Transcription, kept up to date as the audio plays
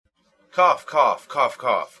Cough, cough, cough,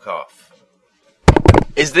 cough, cough.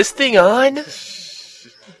 Is this thing on? You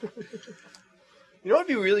know what would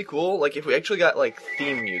be really cool? Like, if we actually got, like,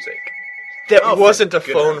 theme music. That wasn't a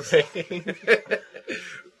phone ring.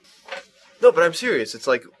 No, but I'm serious. It's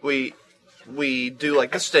like, we do,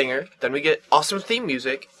 like, the stinger, then we get awesome theme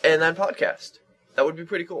music, and then podcast. That would be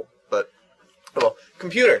pretty cool. But, well,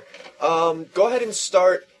 computer, go ahead and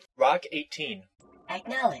start Rock 18.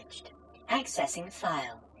 Acknowledged. Accessing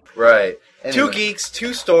file. Right. Anyway. 2 geeks,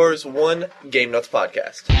 2 stores, 1 Game Nuts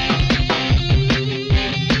podcast.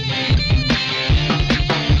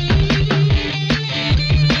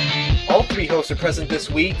 All 3 hosts are present this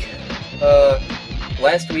week,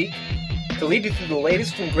 last week, to lead you through the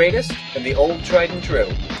latest and greatest and the old tried and true.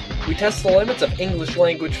 We test the limits of English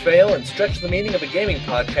language fail and stretch the meaning of a gaming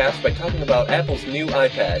podcast by talking about Apple's new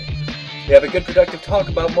iPad. We have a good productive talk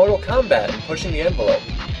about Mortal Kombat and pushing the envelope.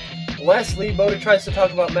 Lastly, Boda tries to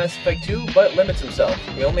talk about Mass Effect 2, but limits himself.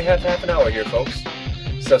 We only have half an hour here, folks.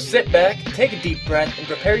 So sit back, take a deep breath, and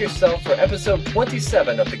prepare yourself for episode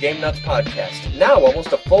 27 of the Game Nuts podcast, now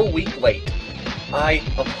almost a full week late. I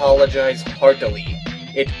apologize heartily.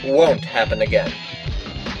 It won't happen again.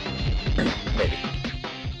 Maybe.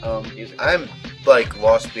 Music. I'm,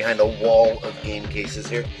 lost behind a wall of game cases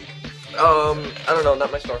here. I don't know,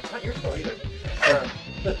 not my store. It's not your store either.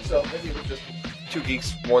 So maybe it was just two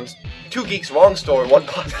geeks, wrong store, one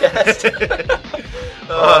podcast.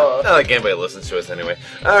 Not like anybody listens to us anyway.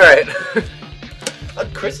 Alright.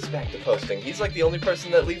 Chris is back to posting. He's like the only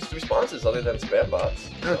person that leaves responses other than spam bots.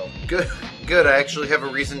 So. Good. I actually have a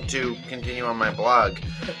reason to continue on my blog.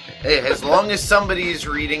 Hey, as long as somebody is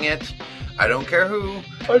reading it, I don't care who.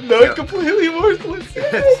 I'm not completely worthless.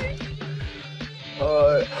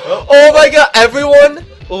 Oh my god, everyone!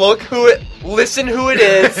 Listen who it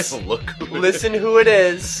is. Listen who it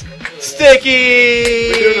is.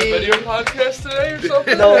 Sticky! We're doing a video podcast today or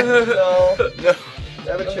something? No.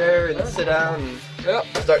 Have a chair and sit down and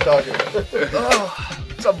start talking.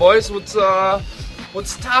 What's up, boys? What's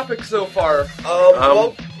the topic so far?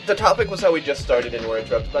 Well, the topic was how we just started and were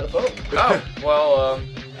interrupted by the phone. Oh, well,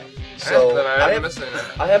 So then I I haven't missed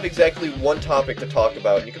anything. have exactly one topic to talk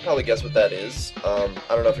about, and you can probably guess what that is. I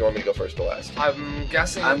don't know if you want me to go first or last. I'm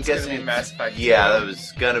guessing it's going to be Mass Effect 2. Yeah, that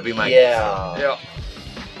was gonna be my Yeah. Yeah.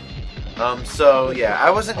 I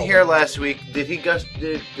wasn't here last week. Did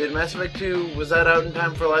did Mass Effect 2, was that out in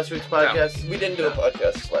time for last week's podcast? We didn't do a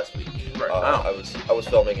podcast last week. Right. I was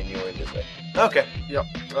filming and you were in Disney. Okay. Yep.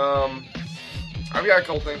 I've got a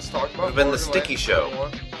couple things to talk about. Would've been the Fortnite, Sticky Show.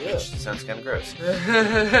 Yeah. Which sounds kind of gross.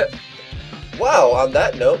 Wow, on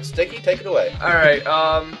that note, Sticky, take it away. Alright,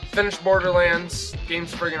 finished Borderlands.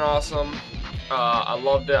 Game's friggin' awesome. I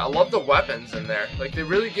loved it. I love the weapons in there. Like, they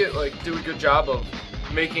really do a good job of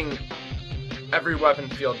making every weapon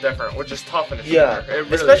feel different, which is tough in a shooter. Yeah, It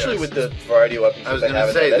really especially is. with the variety of weapons I was that they gonna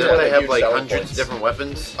have. say, That's don't one of they the have huge like selling hundreds points. of different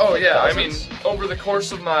weapons? Oh yeah, I mean, Thousands. over the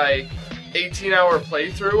course of my 18-hour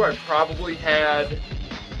playthrough, I probably had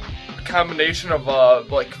a combination of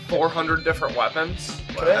like 400 different weapons.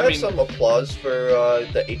 Can I have some applause for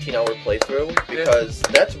the 18-hour playthrough? Because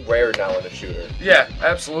that's rare now in a shooter. Yeah,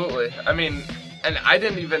 absolutely. I mean, and I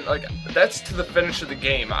didn't even, that's to the finish of the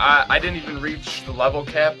game. I didn't even reach the level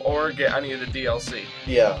cap or get any of the DLC.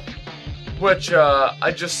 Yeah. Which,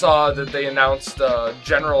 I just saw that they announced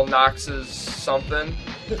General Knox's something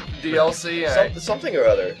DLC. And Something or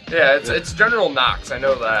other. yeah, it's General Knox, I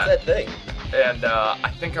know that. That thing. And I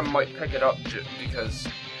think I might pick it up because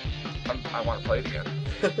I want to play it again.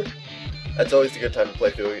 That's always a good time to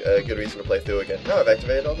play through, a good reason to play through again. Now I've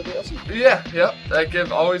activated all the DLC. Yeah,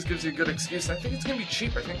 that always gives you a good excuse. I think it's going to be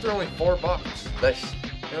cheap. I think they're only $4. Nice.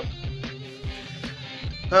 Yep.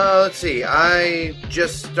 Let's see. I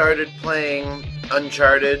just started playing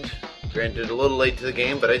Uncharted. Granted, a little late to the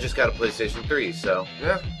game, but I just got a PlayStation 3, so.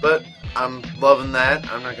 Yeah. But I'm loving that.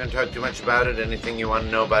 I'm not going to talk too much about it. Anything you want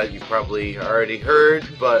to know about it, you've probably already heard.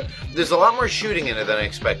 But there's a lot more shooting in it than I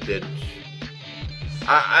expected.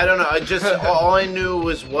 I don't know. I just all I knew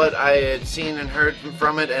was what I had seen and heard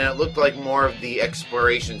from it, and it looked like more of the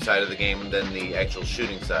exploration side of the game than the actual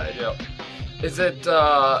shooting side. Yep. Is it,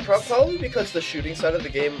 Probably because the shooting side of the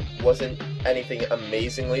game wasn't anything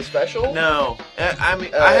amazingly special. No, I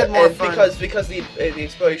mean I had more and fun because the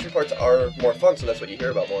exploration parts are more fun, so that's what you hear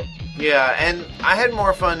about more. Yeah, and I had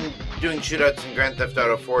more fun doing shootouts in Grand Theft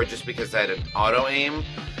Auto 4 just because I had an auto aim.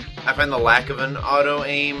 I find the lack of an auto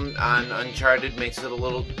aim on Uncharted makes it a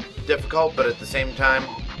little difficult, but at the same time,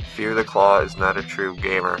 Fear the Claw is not a true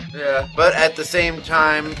gamer. yeah. But at the same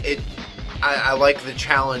time, I like the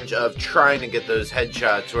challenge of trying to get those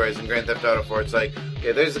headshots, whereas in Grand Theft Auto 4, it's like,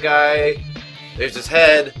 okay, there's a guy, there's his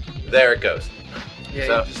head, there it goes. Yeah,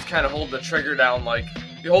 So- you just kind of hold the trigger down, like,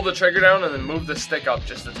 you hold the trigger down and then move the stick up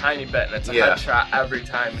just a tiny bit, and it's a Yeah. headshot every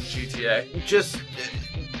time in GTA. Just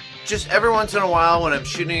every once in a while when I'm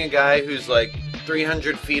shooting a guy who's like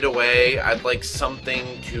 300 feet away, I'd like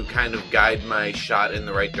something to kind of guide my shot in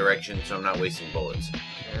the right direction so I'm not wasting bullets.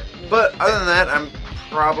 But other than that, I'm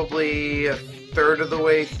probably a third of the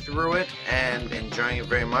way through it and enjoying it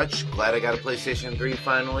very much. Glad I got a PlayStation 3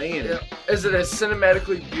 finally. And Yeah. Is it as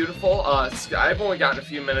cinematically beautiful? I've only gotten a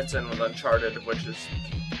few minutes in with Uncharted, which is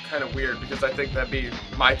kind of weird because I think that'd be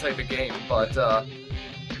my type of game. But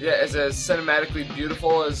yeah, is it as cinematically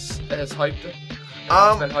beautiful as hyped?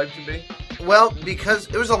 It's been hyped to be. Well, because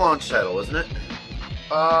it was a launch title, wasn't it?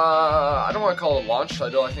 I don't want to call it a launch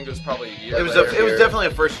title. I think it was probably a year. It was later. definitely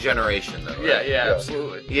a first generation though. Right? Yeah,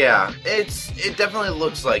 absolutely. Yeah, it definitely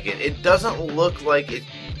looks like it. It doesn't look like it,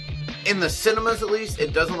 in the cinemas at least,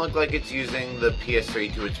 it doesn't look like it's using the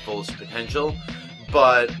PS3 to its fullest potential,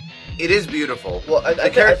 but it is beautiful. Well, I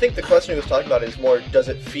think the question he was talking about is more, does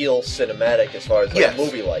it feel cinematic as far as like Yes.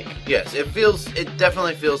 movie-like? Yes, it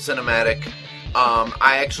definitely feels cinematic.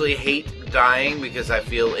 I actually hate dying because I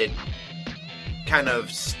feel it kind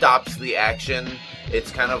of stops the action.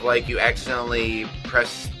 It's kind of like you accidentally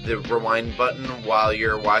press the rewind button while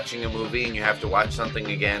you're watching a movie and you have to watch something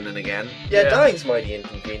again and again. Yeah, Yeah. dying's mighty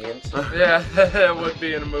inconvenient. Yeah, it would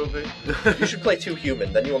be in a movie. You should play 2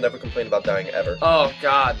 Human, then you will never complain about dying ever. Oh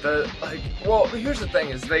God, well, here's the thing: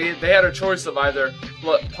 is they had a choice of either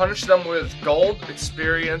punish them with gold,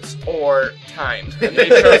 experience, or time, and they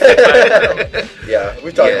chose the time. Yeah,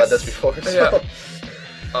 we've talked Yes. about this before. So.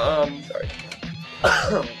 Yeah. Sorry.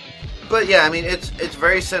 But yeah, I mean, it's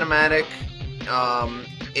very cinematic.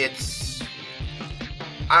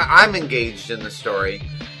 I'm engaged in the story.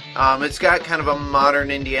 It's got kind of a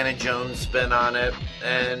modern Indiana Jones spin on it,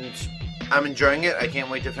 and I'm enjoying it. I can't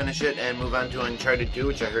wait to finish it and move on to Uncharted 2,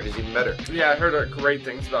 which I heard is even better. Yeah, I heard great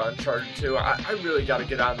things about Uncharted 2. I really got to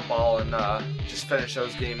get on the ball and just finish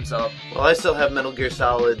those games up. Well, I still have Metal Gear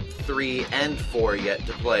Solid 3 and 4 yet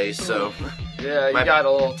to play, so... Yeah, you My- got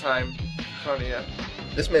a little time in front of you.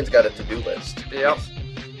 This man's got a to-do list. Yep.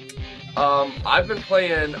 I've been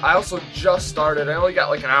playing. I also just started. I only got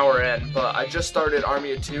like an hour in, but I just started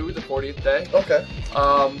Army of Two, the 40th day. Okay.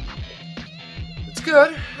 It's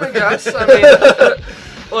good, I guess. I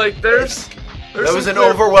mean, like there's That was some an clear-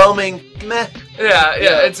 overwhelming meh. Yeah,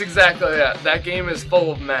 Yeah. it's exactly that. That game is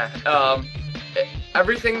full of meh.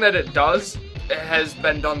 Everything that it does has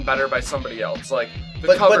been done better by somebody else. Like the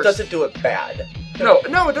But covers. does it do it bad? No,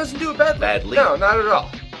 it doesn't do it badly. Badly? No, not at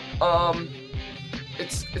all.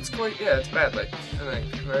 It's quite it's badly. I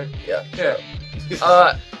think, right? Yeah.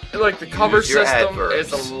 Yeah. Like the cover Use your system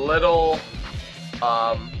adverbs. is a little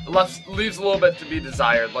leaves a little bit to be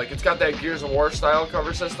desired. Like it's got that Gears of War style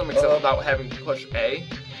cover system, except without having to push A.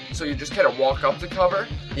 So you just kind of walk up the cover,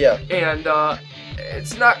 Yeah. and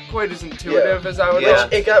it's not quite as intuitive as I would Yeah.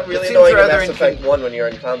 hope. It got really It seems annoying in rather Mass Effect 1 when you're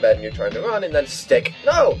in combat and you're trying to run and then stick.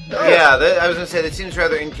 No! Yeah, I was gonna say that seems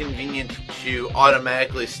rather inconvenient to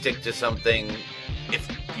automatically stick to something if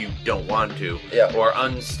you don't want to, Yeah. or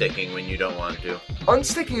unsticking when you don't want to.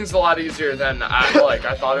 Unsticking is a lot easier than I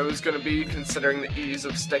thought it was going to be, considering the ease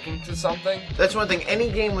of sticking to something. That's one thing. Any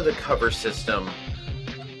game with a cover system,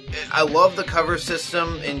 I love the cover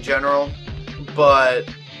system in general, but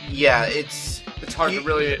yeah, it's hard to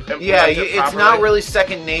really implement yeah, it it's properly. not really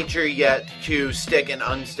second nature yet to stick and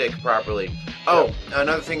unstick properly. Oh,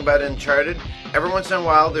 another thing about Uncharted, every once in a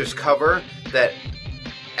while there's cover that,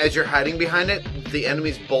 as you're hiding behind it, the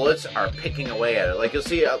enemy's bullets are picking away at it. Like you'll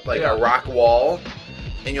see a rock wall,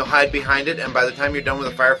 and you'll hide behind it, and by the time you're done with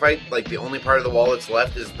the firefight, like the only part of the wall that's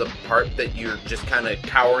left is the part that you're just kind of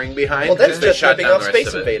cowering behind. Well, that's because they just shot ripping down off the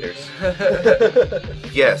rest Space of it.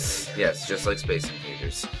 Invaders. Yes, just like Space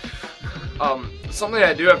Invaders. Something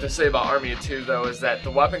I do have to say about Army of Two, though, is that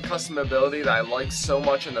the weapon customability that I liked so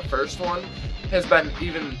much in the first one has been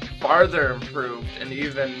even farther improved and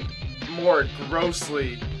even more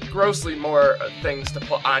grossly more things to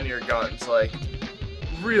put on your guns. Like,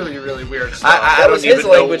 really, really weird stuff. I That don't was his even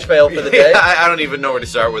know- language fail for the day. I don't even know where to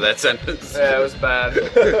start with that sentence. Yeah, it was bad.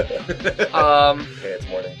 Okay, it's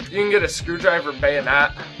morning. You can get a screwdriver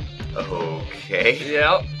bayonet. Okay.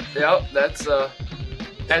 Yep, that's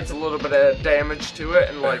adds a little bit of damage to it,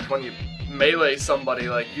 and like when you melee somebody,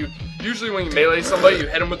 like usually when you melee somebody, you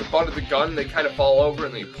hit them with the butt of the gun, they kind of fall over,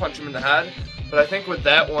 and then you punch them in the head. But I think with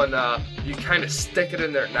that one, you kind of stick it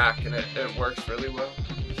in their neck, and it works really well.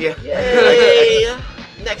 Yeah. Yay!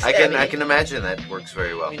 Next, I Abby. can imagine that works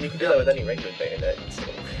very well. I mean, you can do that with any regular bayonet.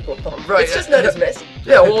 Right. It's just not as messy.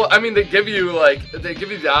 Yeah, well, I mean, they give you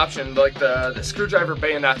the option, like the screwdriver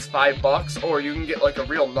bayonet's $5, or you can get like a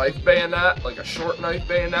real knife bayonet, like a short knife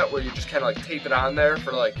bayonet, where you just kind of like tape it on there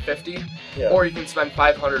for like $50, Yeah. or you can spend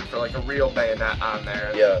 $500 for like a real bayonet on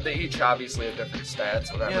there. Yeah. They each obviously have different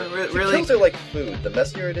stats, whatever. Yeah, The really. kills are like food. The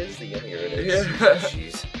messier it is, the yummier it is. Yeah.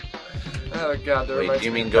 Jeez. Oh god, that Wait, reminds do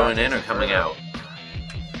you me mean of going in or Dante's coming Inferno.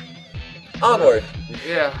 out? Onward.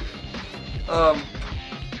 Yeah.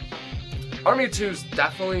 Army 2's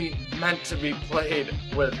definitely meant to be played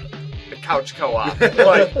with a couch co-op.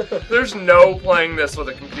 Like, there's no playing this with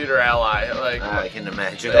a computer ally. Like, I can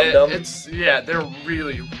imagine. Dumb. they're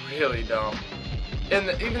really, really dumb. And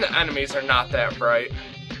even the enemies are not that bright.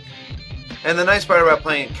 And the nice part about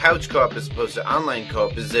playing couch co-op as opposed to online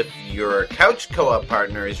co-op is if your couch co-op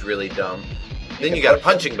partner is really dumb, then you got a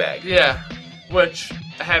punching bag. Yeah. Which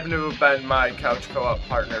happened to have been my couch co-op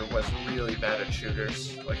partner, was really bad at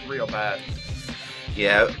shooters. Like, real bad.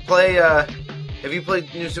 Yeah, play, have you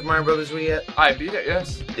played New Super Mario Bros. Wii yet? I beat it,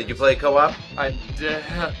 yes. Did you play co-op? I did.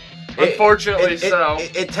 Unfortunately, so.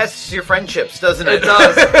 It tests your friendships, doesn't it? It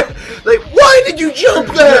does. Like, why did you jump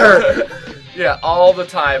there? Yeah, all the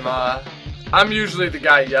time. I'm usually the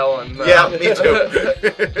guy yelling. Yeah, me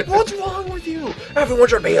too. What's wrong with you? Everyone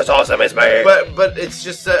should be as awesome as me. But it's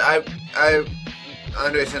just that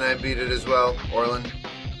Andres and I beat it as well. Orlin,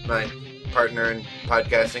 my partner in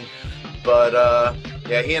podcasting. But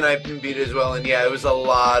yeah, he and I beat it as well. And yeah, it was a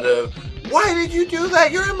lot of, why did you do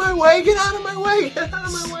that? You're in my way. Get out of my way. Get out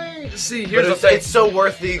of my way. See, But here's the thing. it's so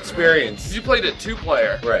worth the experience. You played it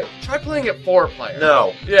 2-player. Right. Try playing it 4-player.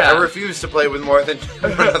 No. Yeah. I refuse to play with more than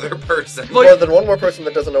one other person. Like- More than one more person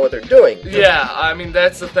that doesn't know what they're doing. Yeah, I mean,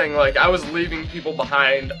 that's the thing. Like, I was leaving people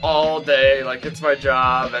behind all day. Like, it's my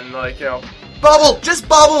job. And, like, you know, Bubble! Just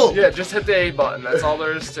bubble! yeah, just hit the A button. That's all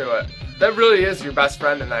there is to it. That really is your best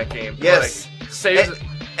friend in that game. Yes. Like, saves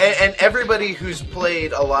And everybody who's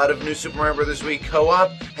played a lot of New Super Mario Bros. Wii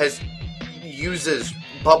co-op uses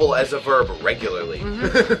bubble as a verb regularly.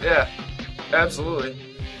 Yeah, absolutely.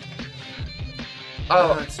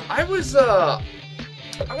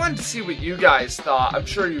 I wanted to see what you guys thought. I'm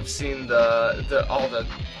sure you've seen the all the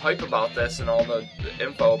hype about this and all the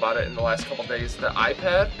info about it in the last couple days. The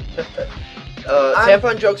iPad.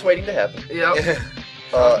 Tampon joke's waiting to happen. Yep.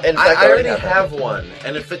 In fact, I already happened. have one,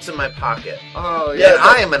 and it fits in my pocket. Oh Yeah, And yeah.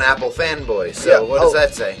 I am an Apple fanboy, so Yeah, what does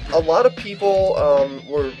that say? A lot of people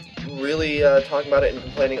were really talking about it and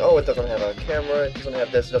complaining, oh, it doesn't have a camera, it doesn't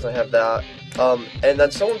have this, it doesn't have that. And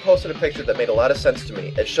then someone posted a picture that made a lot of sense to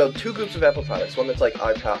me. It showed two groups of Apple products, one that's like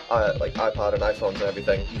iPod and iPhones and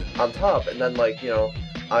everything on top, and then like, you know,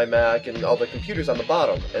 iMac and all the computers on the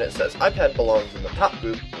bottom. And it says iPad belongs in the top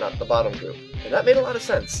group, not the bottom group. And that made a lot of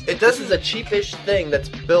sense. It This doesn't- is a cheapish thing that's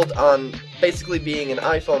built on basically being an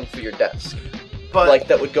iPhone for your desk. But Like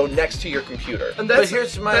that would go next to your computer. And that's, But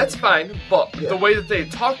here's my- that's fine, but Yeah. the way that they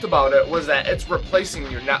talked about it was that it's replacing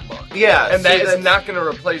your netbook. yeah, And see, that is that's- not going to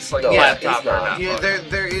replace like No, a yeah, laptop it's or not. a Yeah, netbook.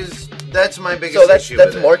 there is. That's my biggest So that's issue.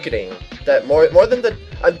 that's with marketing. That more than the.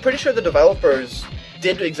 I'm pretty sure the developers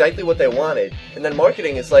did exactly what they wanted, and then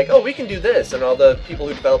marketing is like, oh, we can do this, and all the people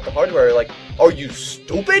who developed the hardware are like, are you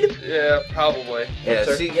stupid? Yeah, probably. it. Yeah,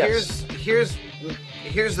 Answer, see, yes.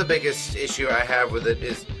 here's the biggest issue I have with it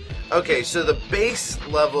is, okay, so the base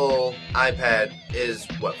level iPad is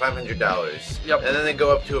what, $500. Yep. And then they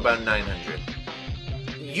go up to about $900.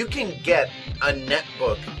 You can get a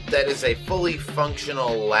netbook that is a fully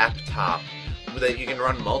functional laptop that you can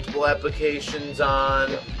run multiple applications on,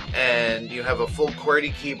 and you have a full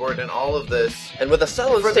QWERTY keyboard and all of this. And with a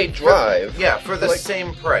solid For state the- drive, Yeah, for the like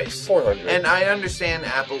same price. 400. And I understand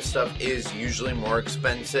Apple stuff is usually more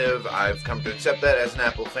expensive. I've come to accept that as an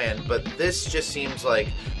Apple fan, but this just seems like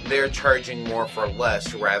they're charging more for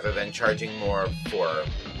less rather than charging more for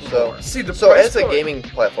So- more. See, the so price as a point- gaming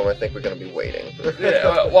platform, I think we're going to be waiting. Yeah,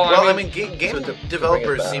 well, Well, I mean, game so to bring it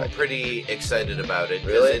developers back. seem pretty excited about it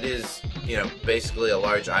because Really? it is, you know, basically a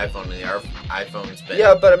large iPhone, and the iPhone's been.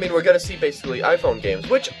 Yeah, but I mean, we're going to see basically iPhone games,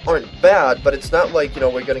 which aren't bad, but it's not like, you know,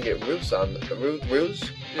 we're going to get Ruse on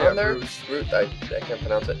Yeah, on there. Ruse. I can't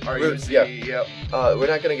pronounce it. Ruse, RUZ, yeah. yep. We're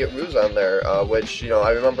not going to get Ruse on there, which, you know,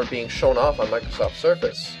 I remember being shown off on Microsoft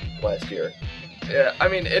Surface last year. Yeah, I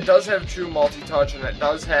mean, it does have true multi-touch, and it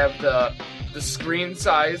does have the screen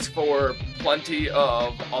size for plenty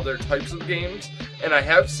of other types of games. And I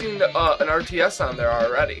have seen an RTS on there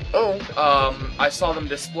already. Oh, I saw them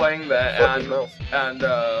displaying that Flip your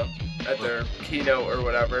mouth. at their keynote or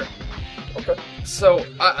whatever. Okay. So,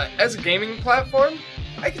 as a gaming platform,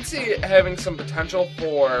 I could see it having some potential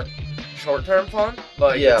for short-term fun.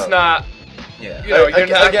 Like, Yeah. it's not, Yeah. you know, you're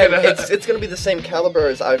not Again, gonna... it's going to be the same caliber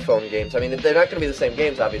as iPhone games. I mean, they're not going to be the same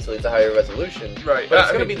games, obviously. It's a higher resolution. Right. But it's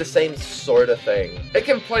I going to mean, be the same sort of thing. It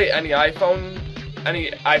can play any iPhone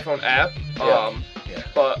app. Yeah. Yeah.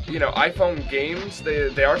 But, you know, iPhone games,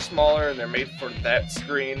 they are smaller and they're made for that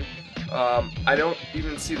screen. I don't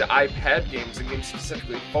even see the iPad games, the games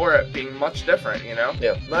specifically for it, being much different, you know?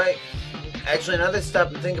 Yeah. Actually, now that I stop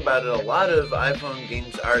and think about it, a lot of iPhone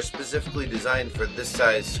games are specifically designed for this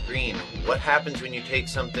size screen. What happens when you take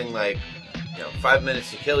something like, 5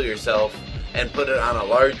 Minutes to Kill Yourself and put it on a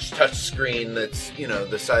large touch screen that's,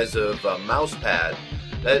 the size of a mouse pad?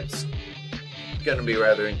 That's going to be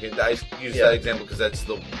rather inconvenient. I use that example because that's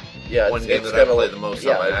the one game that I play the most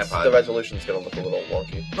on my iPod. The resolution's going to look a little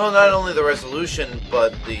wonky. No, not only the resolution,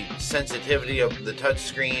 but the sensitivity of the touch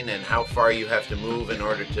screen and how far you have to move in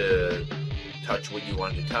order to touch what you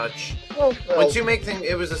want to touch. Well, Once you make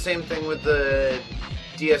it was the same thing with the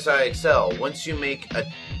DSi XL. Once you make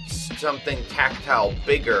something tactile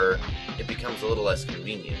bigger, it becomes a little less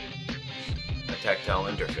convenient. A tactile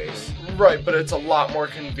interface. Right, but it's a lot more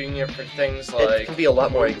convenient for things like... it can be a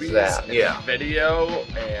lot more movies exact. and Yeah. video,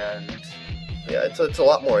 and... Yeah, it's a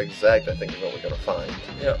lot more exact, I think, is what we're going to find.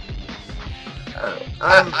 Yeah.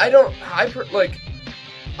 Um,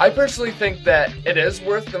 I personally think that it is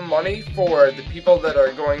worth the money for the people that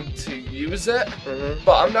are going to use it, Mm-hmm.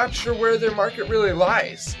 but I'm not sure where their market really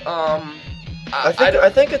lies. I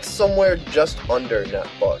think it's somewhere just under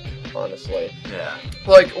netbook, honestly. yeah.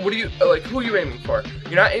 who are you aiming for?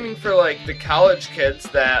 You're not aiming for like the college kids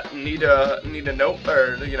that need a note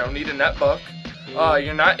or need a netbook.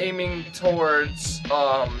 You're not aiming towards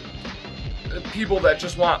people that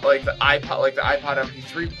just want like the iPod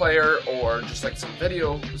MP3 player or just like some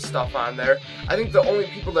video stuff on there. I think the only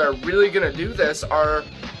people that are really gonna do this are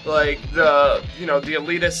like the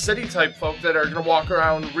elitist city type folk that are gonna walk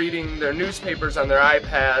around reading their newspapers on their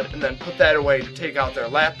iPad and then put that away to take out their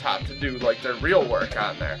laptop to do like their real work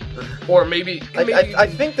on there. Or maybe I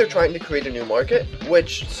think they're trying to create a new market,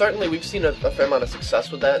 which certainly we've seen a fair amount of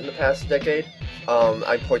success with that in the past decade.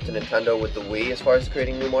 I point to Nintendo with the Wii as far as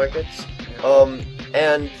creating new markets.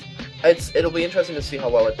 And it'll be interesting to see how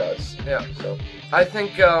well it does. Yeah. So I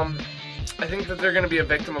think that they're going to be a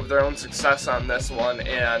victim of their own success on this one,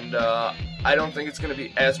 and I don't think it's going to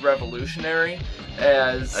be as revolutionary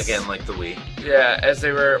as Like the Wii. Yeah, as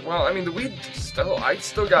they were. Well, I mean, the Wii I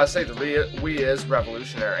still gotta say the Wii is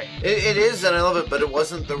revolutionary. It is, and I love it, but it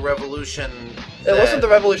wasn't the revolution. it wasn't the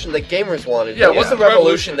revolution that gamers wanted. Yeah, it was yeah. the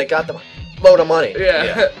revolution that got them a load of money.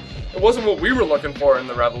 Yeah. It wasn't what we were looking for in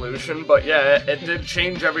the revolution, but yeah, it did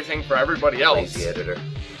change everything for everybody else. Lazy editor.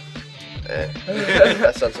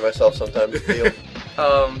 I censor myself sometimes. Feel. You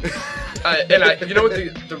know what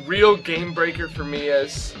the real game breaker for me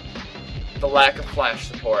is? The lack of flash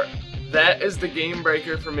support. That is the game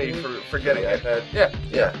breaker for me for getting it. iPad. Yeah.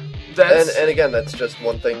 Yeah. That's And again, that's just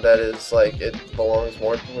one thing that is like it belongs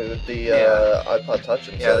more with the iPod Touch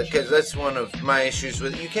and Yeah, such. because that's one of my issues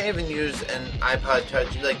with it. You can't even use an iPod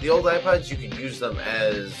Touch. Like the old iPods, you could use them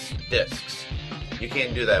as discs. You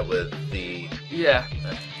can't do that with the. yeah.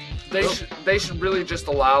 They should really just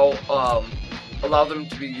allow them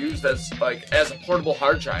to be used as a portable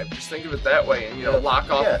hard drive. Just think of it that way, and lock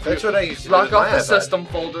off. Yeah, that's what I used to do lock with off my the iPod. system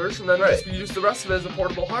folders, and then Right. just use the rest of it as a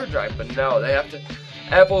portable hard drive. But no, they have to.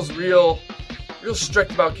 Apple's real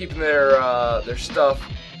strict about keeping their stuff,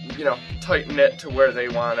 tight knit to where they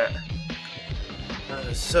want it.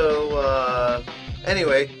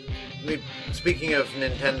 Anyway, speaking of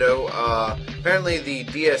Nintendo, apparently the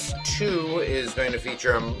DS2 is going to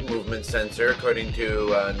feature a movement sensor, according to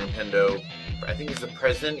Nintendo. I think it's the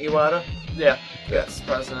president, Iwata. Yeah, Yes.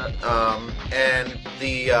 president. And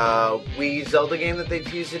the Wii Zelda game that they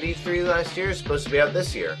teased at E3 last year is supposed to be out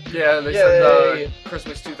this year. Yeah, they Yay. said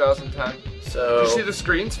Christmas 2010. So Did you see the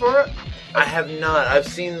screens for it? I have not. I've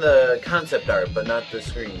seen the concept art, but not the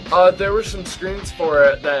screens. There were some screens for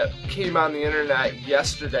it that came on the internet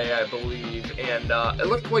yesterday, I believe, and it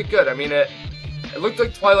looked quite good. I mean, it looked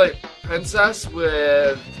like Twilight Princess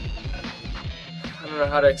with, I don't know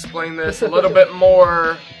how to explain this, a little bit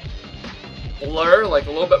more blur, like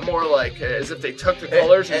a little bit more like as if they took the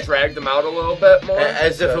colors and dragged them out a little bit more.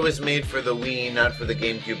 As if it was made for the Wii, not for the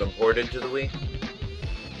GameCube imported to the Wii.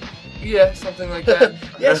 Yeah, something like that.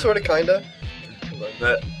 Yeah, sort of, kinda.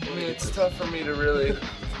 But I mean, it's tough for me to really...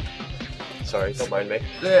 Sorry, don't mind me.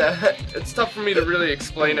 Yeah, it's tough for me to really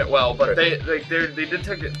explain it well, but Right. they did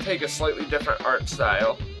take a slightly different art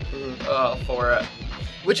style for it.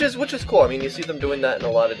 Which is cool. I mean, you see them doing that in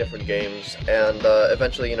a lot of different games, and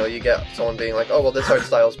eventually, you get someone being like, "Oh, well, this art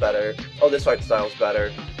style's better. Oh, this art style's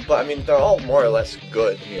better." But I mean, they're all more or less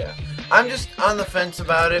good. Yeah. I'm just on the fence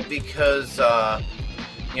about it because,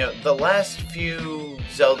 the last few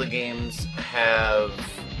Zelda games have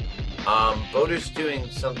voters doing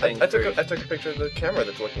something. I took a picture of the camera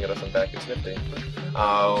that's looking at us on back. It's nifty.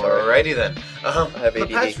 Alrighty then. have the ADD.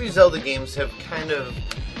 past few Zelda games have kind of,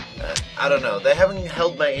 I don't know, they haven't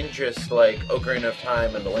held my interest like Ocarina of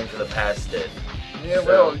Time and The Link to the Past did. Yeah,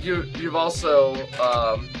 well, you've also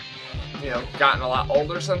gotten a lot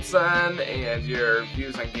older since then, and your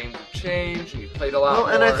views on games have changed, and you've played a lot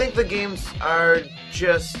more. And I think the games are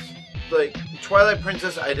just like Twilight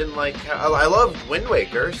Princess. I didn't like. I loved Wind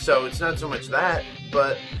Waker, so it's not so much that,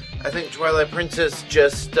 but I think Twilight Princess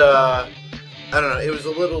just. I don't know, it was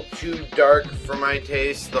a little too dark for my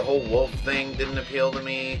taste. The whole wolf thing didn't appeal to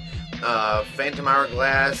me. Phantom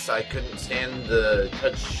Hourglass, I couldn't stand the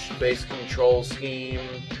touch-based control scheme.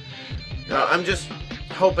 I'm just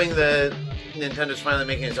hoping that Nintendo's finally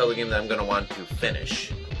making a Zelda game that I'm going to want to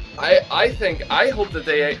finish. I hope that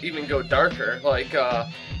they even go darker. Like,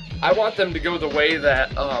 I want them to go the way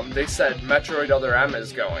that they said Metroid Other M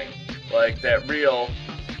is going. Like, that real...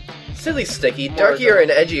 Silly sticky. More Darkier and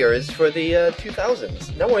edgier is for the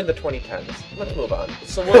 2000s. Now we're in the 2010s. Let's move on.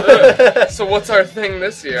 So what? So what's our thing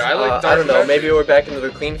this year? I like. I don't know. Dark Maybe we're back into the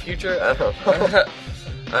clean future. I don't know.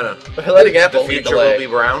 I don't know. We're letting Apple The lead the future way. will be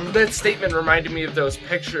brown. That statement reminded me of those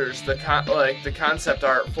pictures, the concept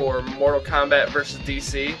art for Mortal Kombat versus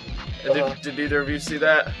DC. Did either of you see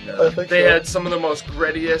that? No. I think They so. had some of the most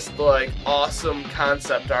grittiest, awesome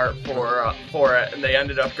concept art for it, and they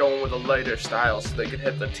ended up going with a lighter style so they could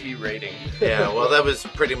hit the T rating. Yeah, well, that was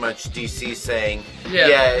pretty much DC saying,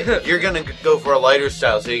 Yeah. you're going to go for a lighter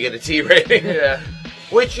style so you get a T rating. Yeah.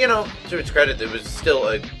 Which, to its credit, it was still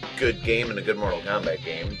a good game and a good Mortal Kombat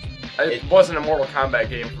game. It wasn't a Mortal Kombat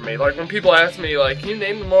game for me. Like, when people ask me, can you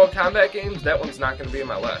name the Mortal Kombat games? That one's not going to be in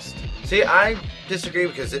my list. See, I disagree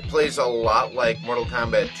because it plays a lot like Mortal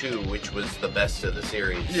Kombat 2, which was the best of the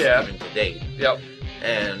series, even to date. Yep.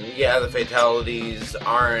 And, yeah, the fatalities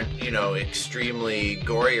aren't, extremely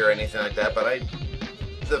gory or anything like that, but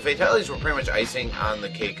the fatalities were pretty much icing on the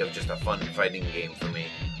cake of just a fun fighting game for me.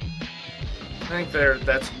 I think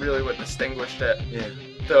that's really what distinguished it. Yeah.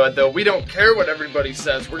 Though we don't care what everybody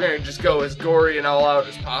says, we're gonna just go as gory and all out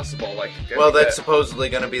as possible. Well, that's supposedly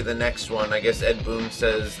going to be the next one. I guess Ed Boon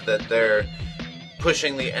says that they're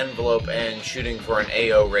pushing the envelope and shooting for an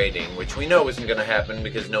AO rating, which we know isn't going to happen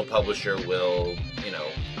because no publisher will,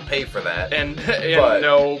 pay for that. and But-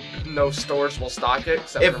 no stores will stock it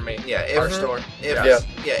except for me. Yeah, Our store.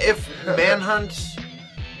 If Manhunt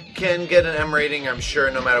can get an M rating, I'm sure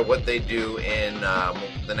no matter what they do in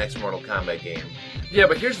the next Mortal Kombat game. Yeah,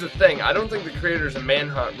 but here's the thing. I don't think the creators of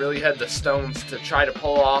Manhunt really had the stones to try to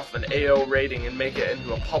pull off an AO rating and make it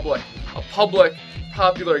into a public,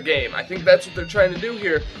 popular game. I think that's what they're trying to do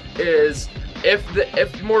here. Is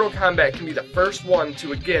if Mortal Kombat can be the first one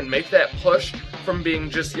to again make that push from being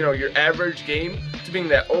just your average game to being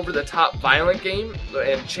that over-the-top violent game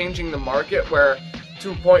and changing the market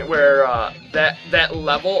to a point where that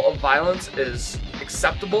level of violence is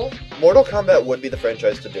acceptable. Mortal Kombat would be the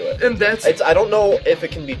franchise to do it. And that's I don't know if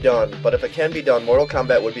it can be done, but if it can be done, Mortal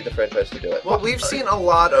Kombat would be the franchise to do it. Well, we've seen a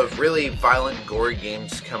lot of really violent, gory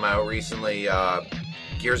games come out recently.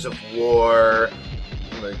 Gears of War,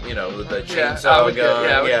 the chainsaw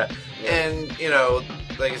gun, and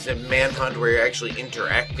like I said, Manhunt, where you're actually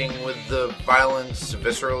interacting with the violence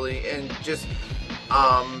viscerally, and just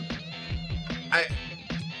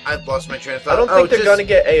I've lost my train of thought. I don't think they're going to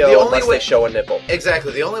get AO unless they show a nipple.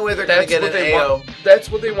 Exactly. The only way they're going to get an AO... That's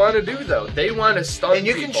what they want to do, though. They want to stun And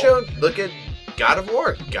you people. can look at God of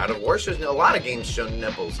War. God of War shows a lot of games show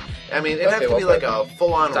nipples. I mean, it'd have to be like a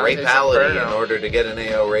full-on Dante's rapality Inferno. in order to get an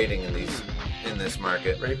AO rating in this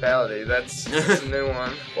market. Rapality, that's a new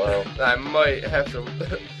one. Wow. I might have to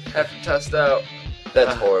test out.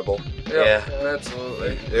 That's horrible. Yep,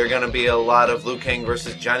 absolutely. There are going to be a lot of Liu Kang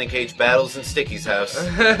versus Johnny Cage battles in Sticky's house.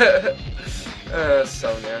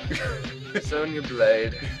 Sonya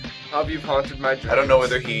Blade. How have you haunted my dreams? I don't know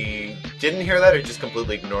whether he didn't hear that or just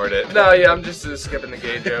completely ignored it. No, yeah, I'm just skipping the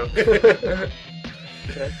gay joke. Can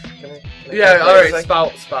I Yeah, wait a alright, sec?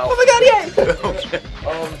 spout. Oh my god, yay! Okay.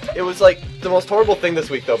 It was like the most horrible thing this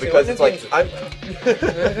week though, because it's like it's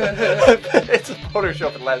a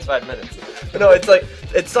Photoshop for the last 5 minutes. No, it's like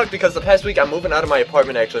it sucked because the past week I'm moving out of my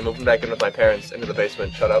apartment, actually moving back in with my parents into the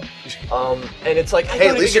basement. Shut up. And it's like Hey,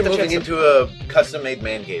 at least you're moving into a custom-made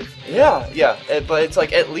man cave. Yeah, but it's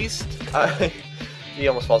like at least he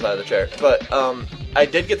almost falls out of the chair. But I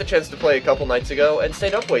did get the chance to play a couple nights ago and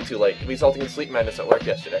stayed up way too late, resulting in sleep madness at work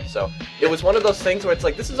yesterday. So it was one of those things where it's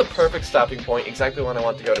like, this is a perfect stopping point, exactly when I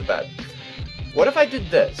want to go to bed. What if I did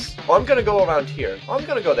this? Oh, I'm gonna go around here. Oh, I'm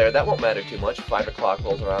gonna go there. That won't matter too much. 5 o'clock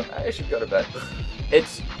rolls around. I should go to bed.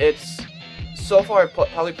 It's so far I've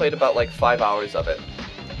probably played about like 5 hours of it.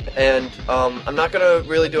 And I'm not gonna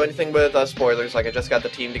really do anything with spoilers, like I just got the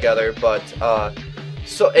team together, but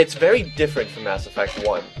so it's very different from Mass Effect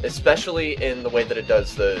 1, especially in the way that it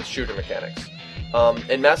does the shooter mechanics.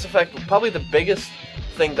 In Mass Effect, probably the biggest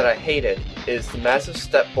thing that I hated is the massive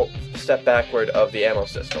step backward of the ammo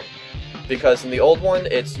system. Because in the old one,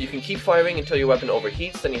 it's you can keep firing until your weapon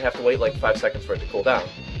overheats, then you have to wait like 5 seconds for it to cool down.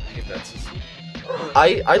 I hate that system.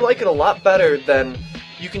 I like it a lot better than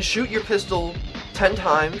you can shoot your pistol 10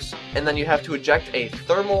 times, and then you have to eject a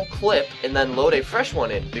thermal clip and then load a fresh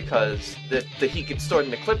one in because the heat gets stored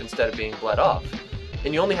in the clip instead of being bled off.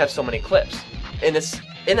 And you only have so many clips. And it's,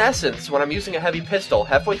 in essence, when I'm using a heavy pistol,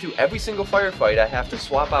 halfway through every single firefight, I have to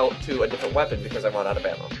swap out to a different weapon because I run out of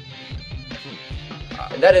ammo.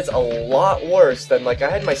 And that is a lot worse than, like, I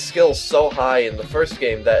had my skills so high in the first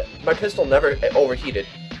game that my pistol never overheated.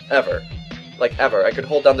 Ever. Like, ever. I could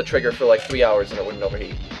hold down the trigger for, like, 3 hours and it wouldn't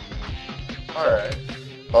overheat. Alright.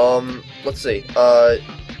 Let's see.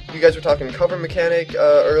 You guys were talking cover mechanic,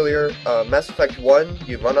 earlier. Mass Effect 1,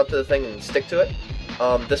 you run up to the thing and stick to it.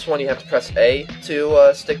 This one you have to press A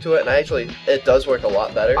to stick to it, and it does work a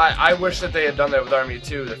lot better. I wish that they had done that with Army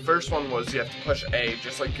 2. The first one was you have to push A,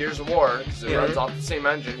 just like Gears of War, because it runs off the same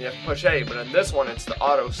engine, you have to push A, but in this one it's the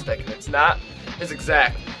auto stick, and it's not as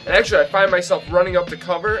exact. And actually I find myself running up to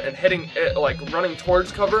cover and hitting it, like running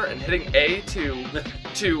towards cover and hitting A to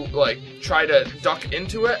like try to duck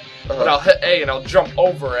into it, but I'll hit A and I'll jump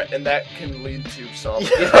over it, and that can lead to some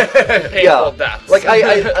painful deaths. Like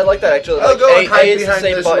I like that actually. I'll Like, go and hide A is the behind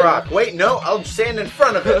same this button. rock. Wait, no, I'll stand in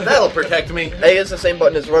front of it. That'll protect me. A is the same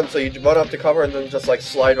button as run, so you run up to cover and then just like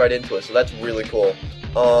slide right into it. So that's really cool.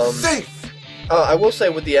 Safe. I will say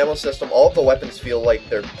with the ammo system, all of the weapons feel like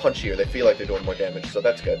they're punchier. They feel like they're doing more damage, so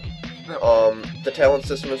that's good. The talent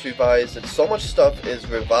system is revised. So much stuff is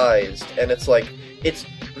revised, and it's like it's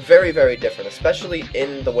very, very different, especially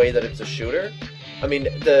in the way that it's a shooter. I mean,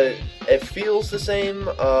 it feels the same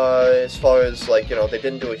as far as, like, you know, they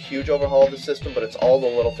didn't do a huge overhaul of the system, but it's all the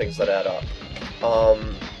little things that add up.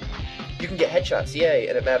 You can get headshots, yay,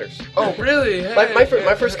 and it matters. Oh, really? Hey,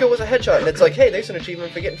 My first kill was a headshot, and it's like, hey, there's an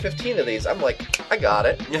achievement for getting 15 of these. I'm like, I got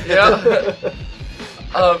it. Yeah.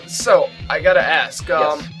 So, I gotta ask,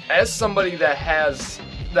 Yes. as somebody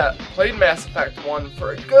that played Mass Effect 1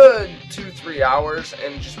 for a good 2-3 hours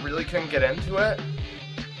and just really couldn't get into it,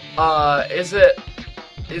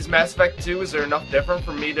 is Mass Effect 2, is there enough different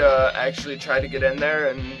for me to actually try to get in there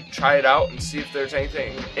and try it out and see if there's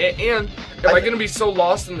anything? And am I going to be so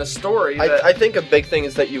lost in the story that... I think a big thing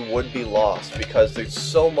is that you would be lost because there's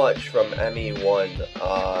so much from ME1.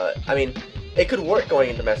 I mean, it could work going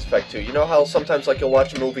into Mass Effect 2. You know how sometimes, like, you'll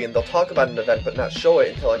watch a movie and they'll talk about an event but not show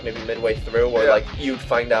it until, like, maybe midway through, or, like, you'd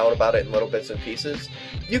find out about it in little bits and pieces?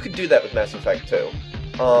 You could do that with Mass Effect 2.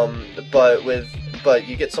 But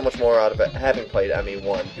you get so much more out of it having played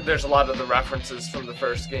ME1. There's a lot of the references from the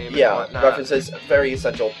first game and Yeah, whatnot. references very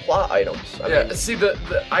essential plot items. I mean, see,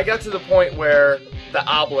 I got to the point where the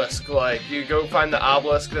obelisk, like, you go find the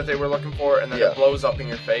obelisk that they were looking for, and then it blows up in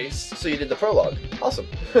your face. so you did the prologue. Awesome.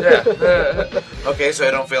 Yeah. Okay, so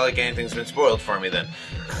I don't feel like anything's been spoiled for me then.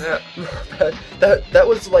 Yeah. that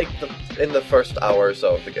was like in the first hour or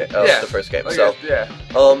so of the game, the first game. Okay, So yeah.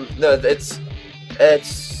 no, it's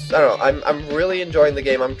I don't know. I'm really enjoying the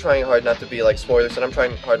game. I'm trying hard not to be like spoilers, and I'm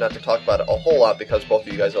trying hard not to talk about it a whole lot because both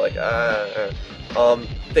of you guys are like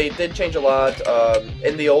They did change a lot.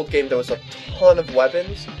 In the old game, there was a ton of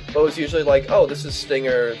weapons, but it was usually like, oh, this is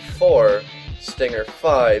Stinger 4, Stinger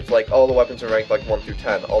 5. Like, all the weapons are ranked like 1 through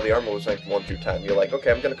 10. All the armor was ranked 1 through 10. You're like,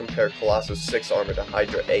 okay, I'm going to compare Colossus 6 armor to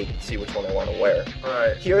Hydra 8 and see which one I want to wear.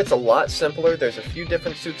 Right. Here, it's a lot simpler. There's a few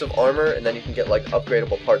different suits of armor, and then you can get like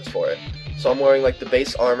upgradable parts for it. So I'm wearing like the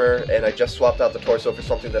base armor, and I just swapped out the torso for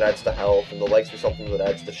something that adds to health, and the legs for something that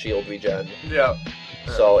adds to shield regen. Yeah.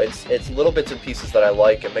 So it's little bits and pieces that I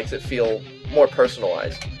like. It makes it feel more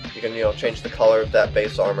personalized. You can, change the color of that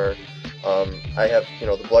base armor. I have,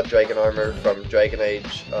 the Blood Dragon armor from Dragon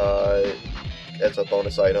Age as a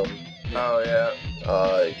bonus item. Oh, yeah.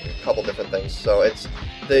 A couple different things. So it's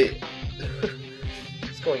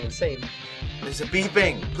it's going insane. There's a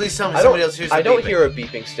beeping. Please tell me somebody else hears a beeping. I don't hear a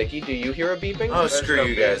beeping, Sticky. Do you hear a beeping? Oh, screw no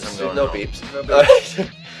you guys. beeps. I'm going no home. beeps. No beeps.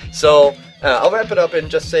 So, I'll wrap it up and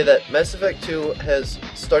just say that Mass Effect 2 has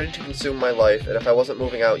started to consume my life, and if I wasn't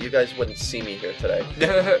moving out, you guys wouldn't see me here today.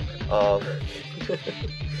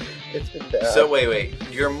 It's been bad. So wait.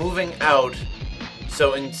 You're moving out.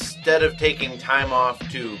 So instead of taking time off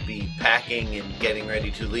to be packing and getting ready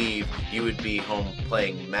to leave, you would be home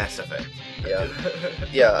playing Mass Effect.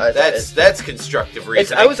 Yeah. That's constructive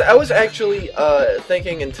reasoning. I was actually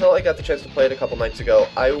thinking until I got the chance to play it a couple nights ago.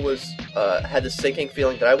 I was had this sinking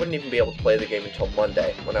feeling that I wouldn't even be able to play the game until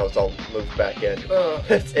Monday when I was all moved back in.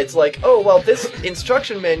 It's like, oh well, this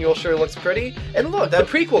instruction manual sure looks pretty, and look, the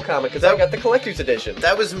prequel comic because I got the collector's edition.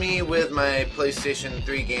 That was me with my PlayStation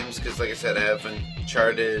 3 games because, like I said, I have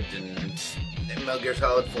Uncharted and Metal Gear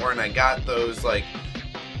Solid 4, and I got those like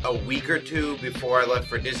a week or two before I left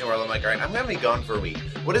for Disney World. I'm like, all right, I'm going to be gone for a week.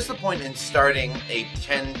 What is the point in starting a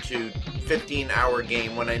 10 to 15 hour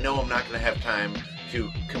game when I know I'm not going to have time to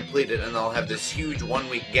complete it, and I'll have this huge 1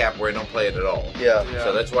 week gap where I don't play it at all. Yeah.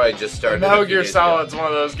 So that's why I just started. Metal Gear Solid's one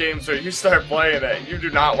of those games where you start playing it, you do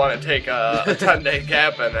not want to take a 10-day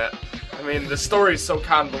gap in it. I mean, the story's so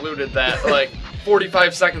convoluted that, like,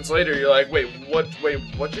 45 seconds later, you're like, wait, what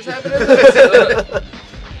just happened?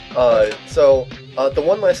 The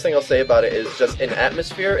one last thing I'll say about it is just in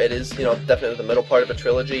atmosphere, it is, definitely the middle part of a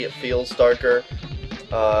trilogy. It feels darker.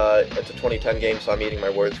 It's a 2010 game, so I'm eating my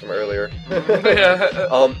words from earlier.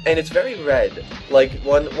 And it's very red. Like,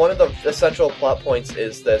 one of the essential plot points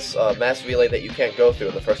is this mass relay that you can't go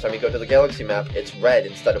through. The first time you go to the galaxy map, it's red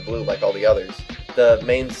instead of blue like all the others. The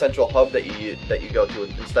main central hub that you go to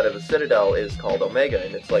instead of the Citadel is called Omega,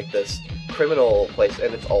 and it's like this criminal place,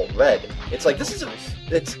 and it's all red. It's like, this is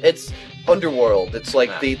it's Underworld. It's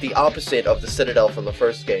like the opposite of the Citadel from the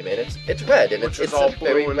first game, and it's red, and it's all a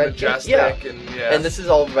very blue and red, majestic, and this is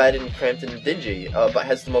all red and cramped and dingy, but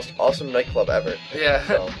has the most awesome nightclub ever. Yeah.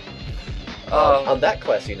 So, on that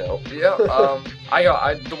classy note. Yeah.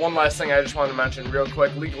 The one last thing I just wanted to mention real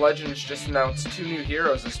quick: League of Legends just announced 2 new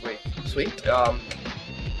heroes this week. Sweet.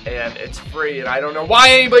 And it's free, and I don't know why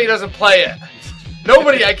anybody doesn't play it.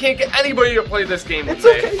 Nobody, I can't get anybody to play this game with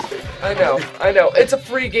me. It's okay. I know. It's a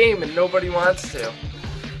free game, and nobody wants to.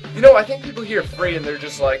 I think people hear free, and they're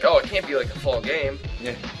just like, oh, it can't be like a full game.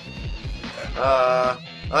 Yeah.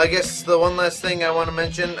 I guess the one last thing I want to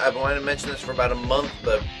mention, I've wanted to mention this for about a month,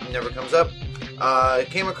 but it never comes up. I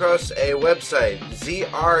came across a website,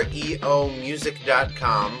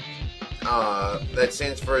 ZREOmusic.com. That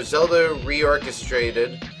stands for Zelda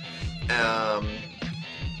Reorchestrated.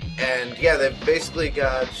 And yeah, they've basically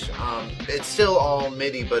got, it's still all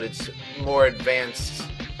MIDI, but it's more advanced,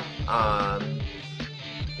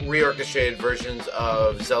 reorchestrated versions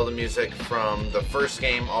of Zelda music from the first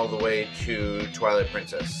game all the way to Twilight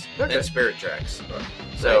Princess and Spirit Tracks.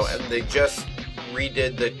 So, and they just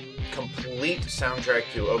redid the complete soundtrack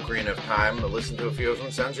to Ocarina of Time. I listened to a few of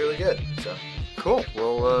them, sounds really good. So cool.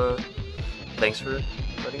 Well, thanks for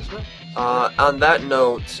letting us know. On that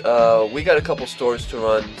note, we got a couple stores to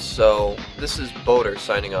run, so this is Boater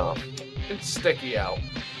signing off. It's sticky out.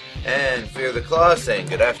 And Fear the Claw saying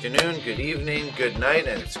good afternoon, good evening, good night,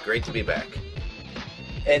 and it's great to be back.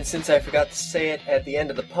 And since I forgot to say it at the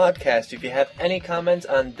end of the podcast, if you have any comments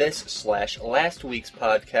on this/last week's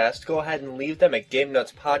podcast, go ahead and leave them at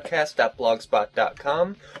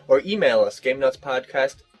GameNutsPodcast.blogspot.com or email us,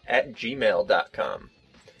 GameNutsPodcast@gmail.com.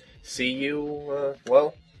 See you,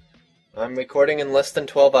 I'm recording in less than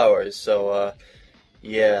 12 hours, so,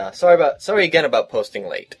 yeah. Sorry again about posting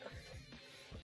late.